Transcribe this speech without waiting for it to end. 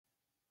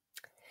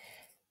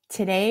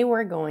Today,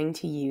 we're going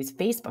to use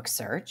Facebook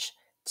search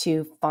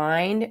to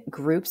find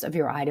groups of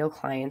your ideal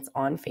clients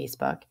on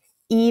Facebook,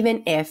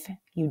 even if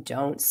you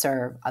don't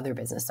serve other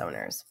business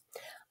owners.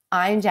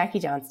 I'm Jackie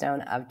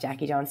Johnstone of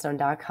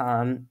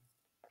JackieJohnstone.com,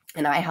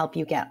 and I help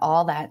you get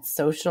all that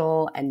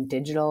social and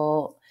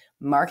digital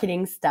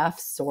marketing stuff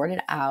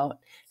sorted out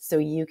so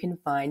you can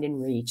find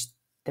and reach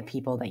the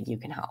people that you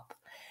can help.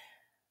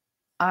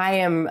 I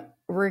am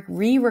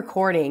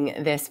re-recording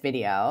this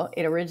video.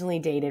 It originally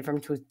dated from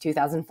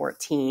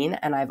 2014,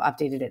 and I've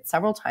updated it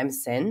several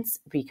times since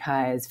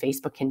because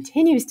Facebook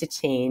continues to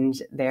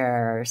change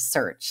their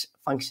search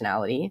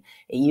functionality.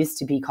 It used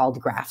to be called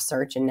graph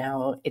search, and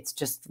now it's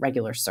just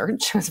regular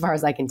search as far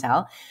as I can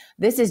tell.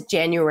 This is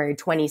January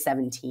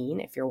 2017,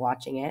 if you're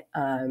watching it,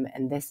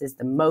 and this is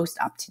the most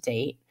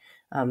up-to-date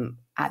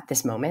at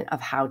this moment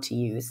of how to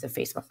use the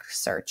Facebook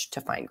search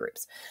to find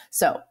groups.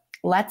 So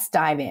let's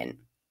dive in.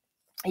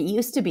 It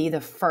used to be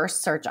the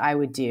first search I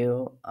would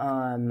do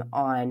on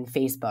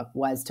Facebook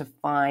was to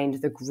find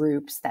the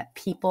groups that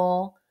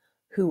people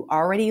who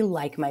already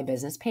like my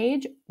business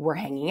page were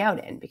hanging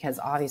out in, because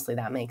obviously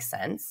that makes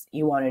sense.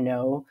 You want to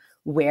know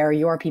where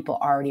your people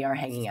already are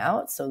hanging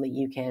out so that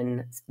you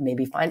can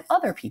maybe find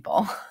other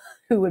people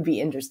who would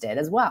be interested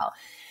as well.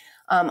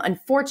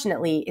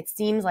 Unfortunately, it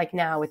seems like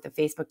now with the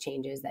Facebook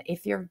changes that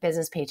if your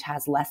business page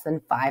has less than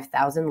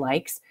 5,000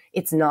 likes,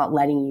 it's not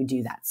letting you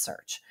do that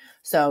search.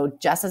 So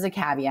just as a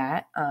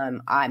caveat,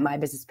 my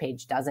business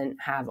page doesn't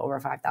have over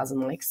 5,000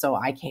 likes, so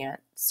I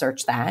can't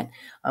search that.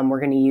 We're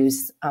going to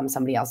use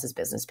somebody else's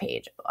business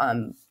page.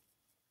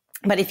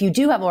 But if you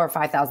do have over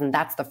 5,000,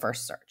 that's the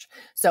first search.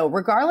 So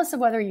regardless of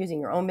whether you're using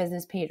your own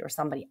business page or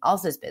somebody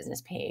else's business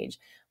page,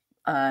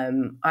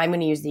 I'm going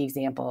to use the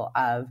example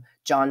of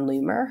John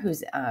Loomer,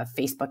 who's a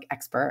Facebook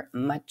expert,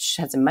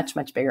 has a much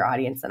bigger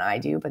audience than I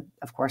do. But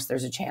of course,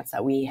 there's a chance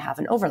that we have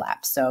an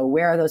overlap. So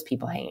where are those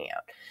people hanging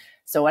out?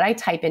 So what I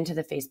type into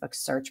the Facebook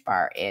search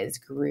bar is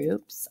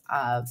groups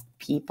of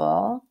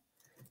people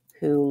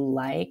who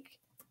like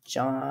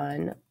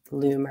John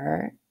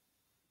Loomer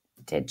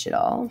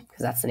Digital,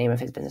 because that's the name of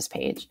his business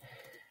page.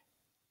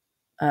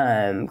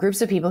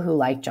 Groups of people who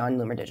like John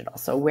Loomer Digital.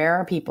 So where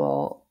are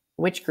people?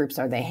 Which groups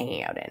are they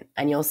hanging out in?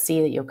 And you'll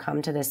see that you'll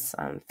come to this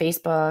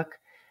Facebook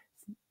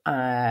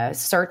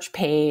search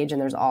page, and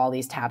there's all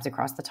these tabs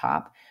across the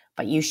top.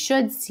 But you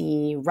should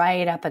see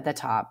right up at the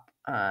top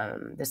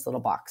this little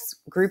box,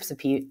 groups of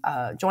people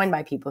joined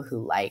by people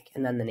who like,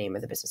 and then the name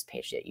of the business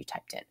page that you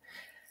typed in.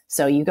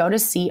 So you go to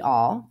see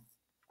all,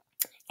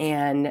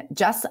 and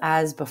just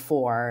as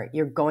before,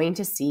 you're going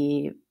to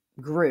see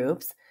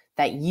groups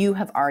that you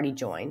have already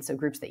joined, so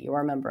groups that you're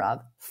a member of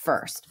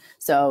first.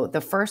 So the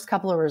first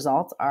couple of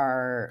results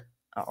are,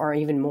 or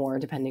even more,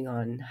 depending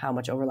on how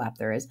much overlap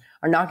there is,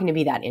 are not going to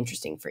be that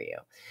interesting for you.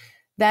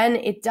 Then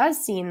it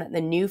does seem that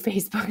the new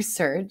Facebook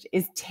search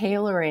is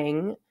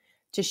tailoring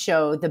to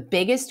show the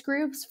biggest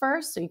groups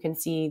first. So you can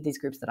see these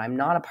groups that I'm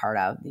not a part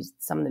of.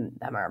 Some of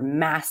them are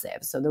massive.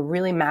 So the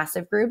really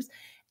massive groups.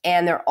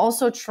 And they're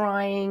also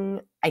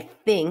trying, I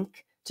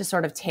think, to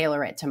sort of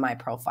tailor it to my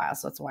profile.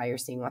 So that's why you're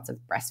seeing lots of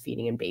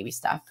breastfeeding and baby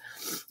stuff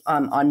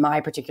on my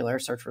particular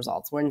search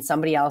results, when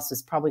somebody else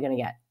is probably going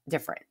to get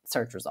different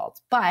search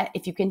results. But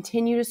if you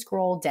continue to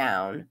scroll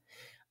down,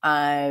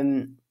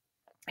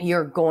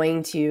 you're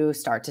going to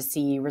start to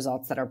see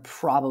results that are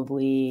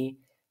probably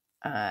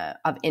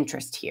of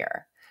interest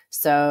here.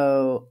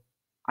 So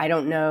I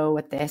don't know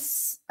what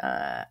this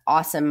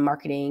awesome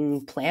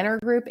marketing planner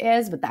group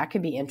is, but that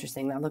could be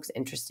interesting. That looks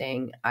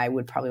interesting. I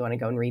would probably want to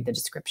go and read the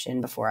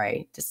description before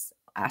I just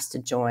ask to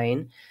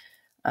join.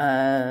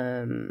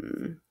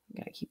 Gotta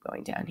keep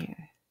going down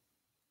here.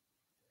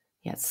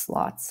 Yeah, it's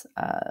lots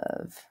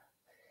of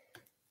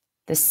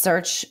the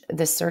search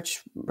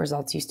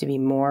results used to be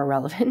more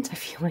relevant. I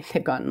feel like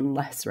they've gotten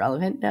less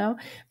relevant now.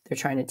 They're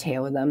trying to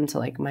tailor them to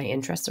like my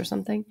interests or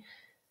something.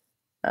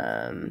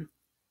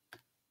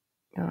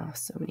 Oh,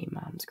 so many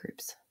moms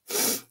groups.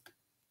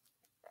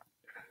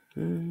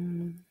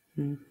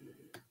 Mm-hmm.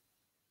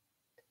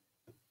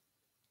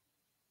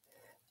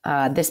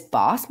 This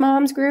Boss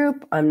Moms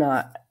group, I'm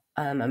not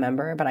a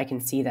member, but I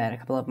can see that a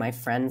couple of my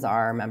friends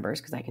are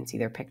members because I can see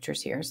their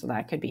pictures here. So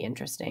that could be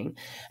interesting.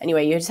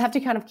 Anyway, you just have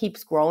to kind of keep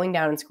scrolling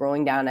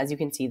down. As you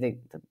can see, the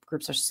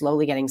groups are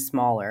slowly getting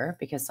smaller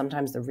because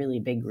sometimes the really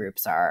big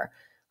groups are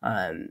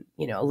a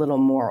little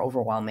more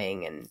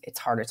overwhelming, and it's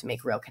harder to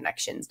make real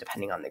connections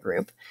depending on the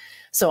group.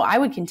 So I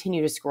would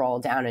continue to scroll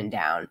down and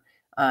down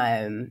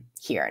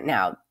here.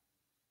 Now,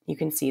 you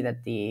can see that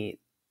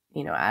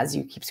as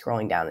you keep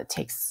scrolling down,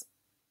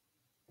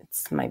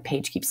 my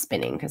page keeps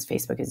spinning because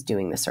Facebook is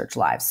doing the search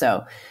live.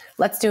 So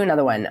let's do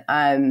another one.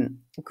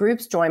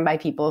 Groups joined by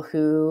people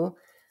who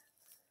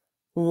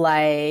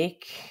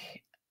like,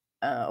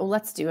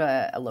 let's do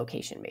a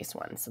location-based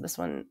one. So this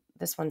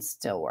one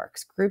still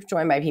works. Group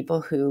joined by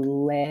people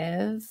who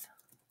live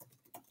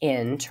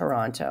in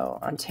Toronto,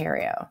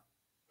 Ontario,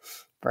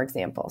 for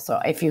example.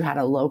 So if you had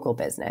a local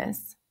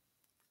business,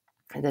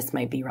 this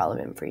might be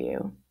relevant for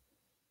you.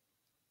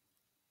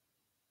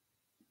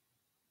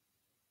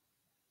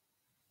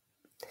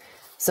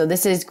 So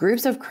this is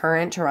groups of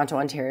current Toronto,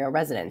 Ontario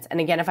residents. And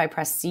again, if I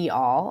press see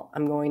all,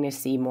 I'm going to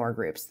see more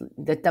groups.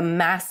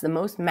 The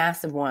most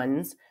massive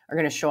ones are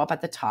going to show up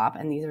at the top,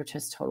 and these are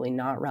just totally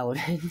not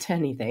relevant to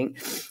anything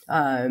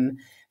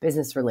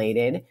business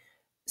related.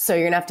 So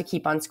you're going to have to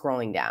keep on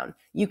scrolling down.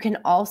 You can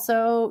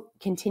also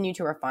continue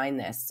to refine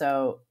this.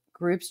 So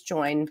groups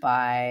joined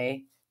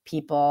by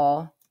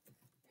people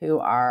who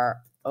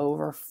are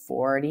over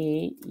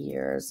 40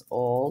 years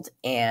old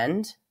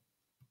and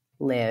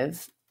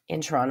live in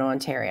Toronto,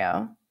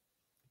 Ontario.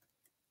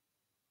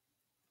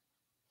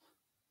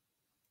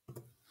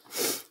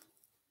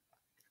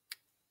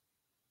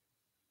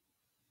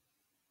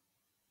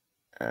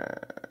 Why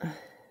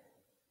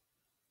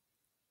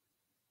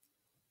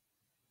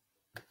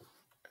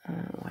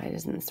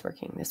isn't this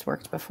working? This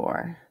worked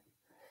before.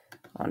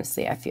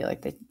 Honestly, I feel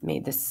like they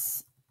made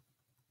this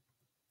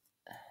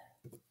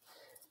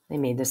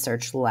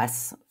search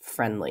less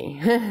friendly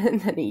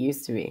than it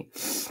used to be.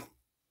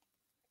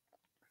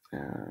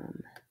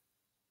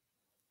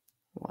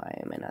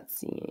 Why am I not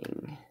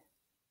seeing?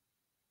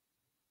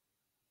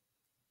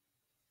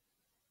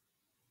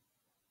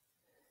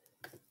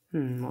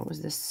 What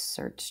was this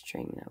search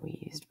string that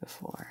we used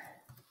before?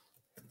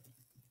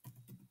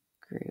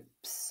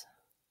 Groups.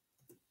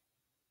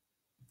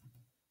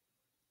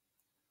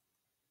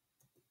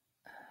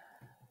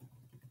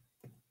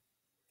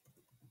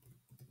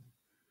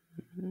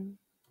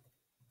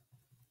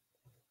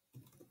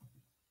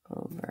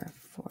 Over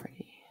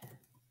 40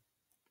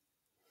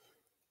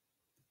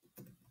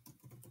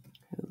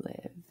 who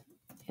live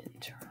in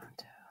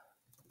Toronto.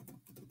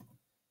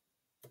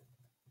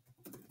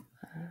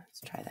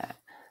 Let's try that.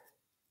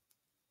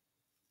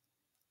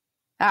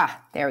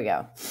 There we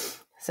go.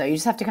 So you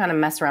just have to kind of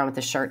mess around with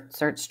the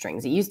search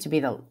strings. It used to be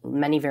that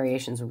many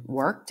variations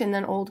worked in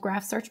an old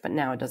graph search, but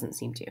now it doesn't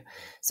seem to.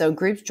 So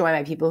groups joined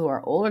by people who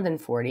are older than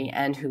 40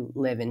 and who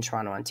live in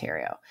Toronto,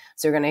 Ontario.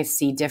 So you're going to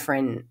see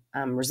different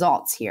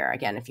results here.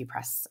 Again, if you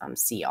press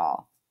see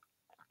all.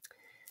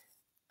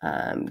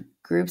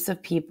 Groups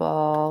of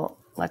people,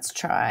 let's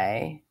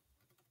try,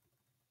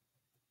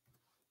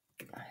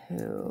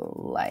 who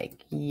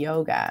like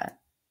yoga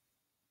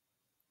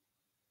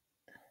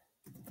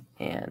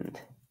and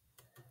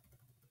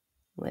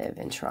live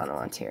in Toronto,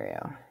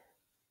 Ontario.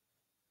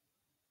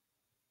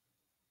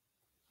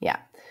 Yeah.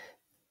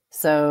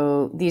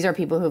 So these are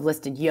people who've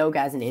listed yoga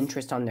as an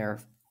interest on their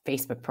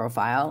Facebook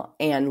profile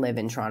and live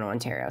in Toronto,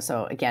 Ontario.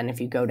 So again, if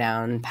you go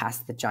down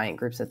past the giant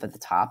groups at the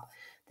top,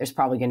 there's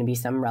probably going to be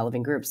some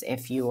relevant groups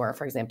if you are,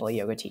 for example, a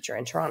yoga teacher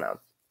in Toronto.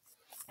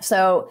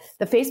 So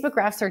the Facebook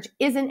graph search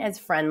isn't as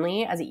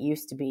friendly as it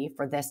used to be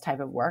for this type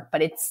of work,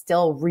 but it's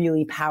still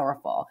really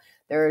powerful.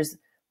 There's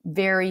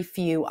very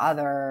few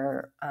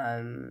other,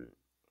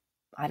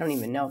 I don't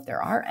even know if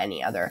there are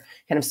any other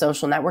kind of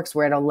social networks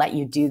where it'll let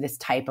you do this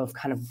type of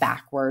kind of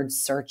backwards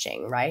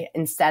searching, right?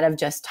 Instead of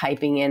just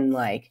typing in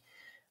like,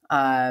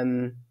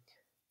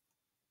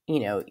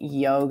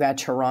 yoga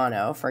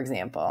Toronto, for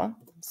example.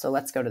 So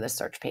let's go to the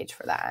search page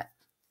for that.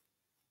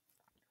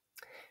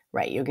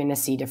 Right, you're going to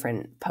see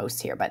different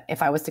posts here. But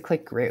if I was to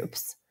click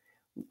groups,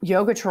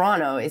 Yoga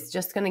Toronto is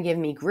just going to give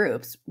me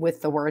groups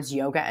with the words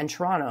yoga and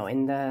Toronto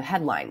in the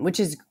headline, which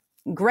is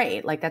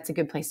great. Like that's a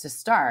good place to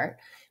start,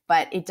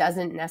 but it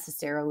doesn't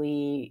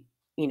necessarily,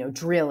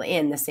 drill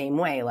in the same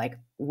way. Like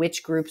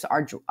which groups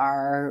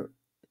are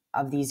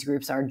of these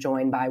groups are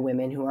joined by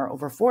women who are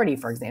over 40,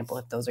 for example,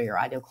 if those are your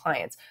ideal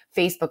clients.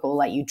 Facebook will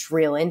let you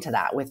drill into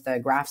that with the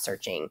graph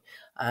searching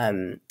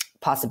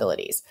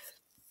possibilities.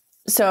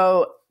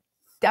 So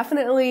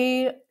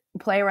definitely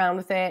play around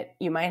with it.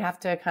 You might have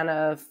to kind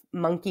of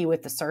monkey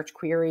with the search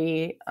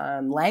query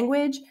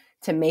language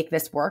to make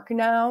this work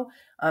now,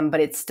 but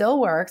it still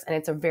works, and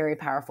it's a very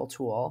powerful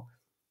tool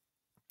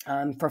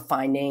for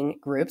finding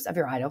groups of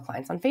your ideal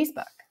clients on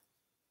Facebook.